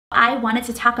I wanted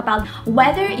to talk about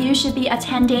whether you should be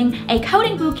attending a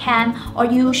coding bootcamp or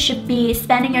you should be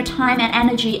spending your time and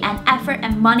energy and effort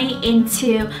and money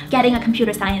into getting a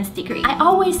computer science degree. I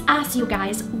always ask you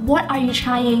guys, what are you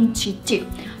trying to do?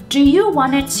 Do you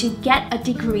want to get a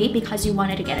degree because you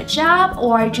wanted to get a job,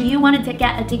 or do you want to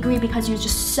get a degree because you're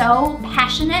just so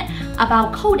passionate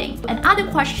about coding? Another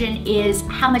question is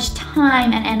how much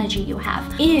time and energy you have.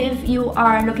 If you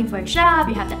are looking for a job,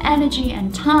 you have the energy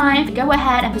and time, go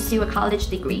ahead and pursue a college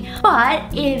degree. But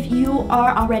if you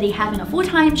are already having a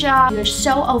full-time job, you're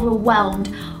so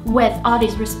overwhelmed with all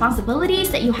these responsibilities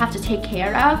that you have to take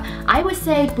care of, I would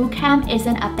say bootcamp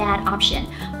isn't a bad option.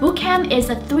 Bootcamp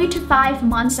is a 3 to 5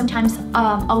 months, sometimes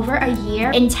over a year,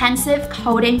 intensive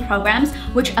coding programs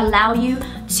which allow you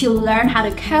to learn how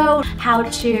to code, how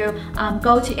to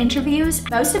go to interviews.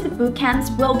 Most of the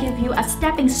bootcamps will give you a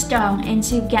stepping stone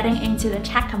into getting into the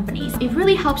tech companies. It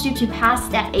really helps you to pass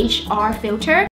that HR filter.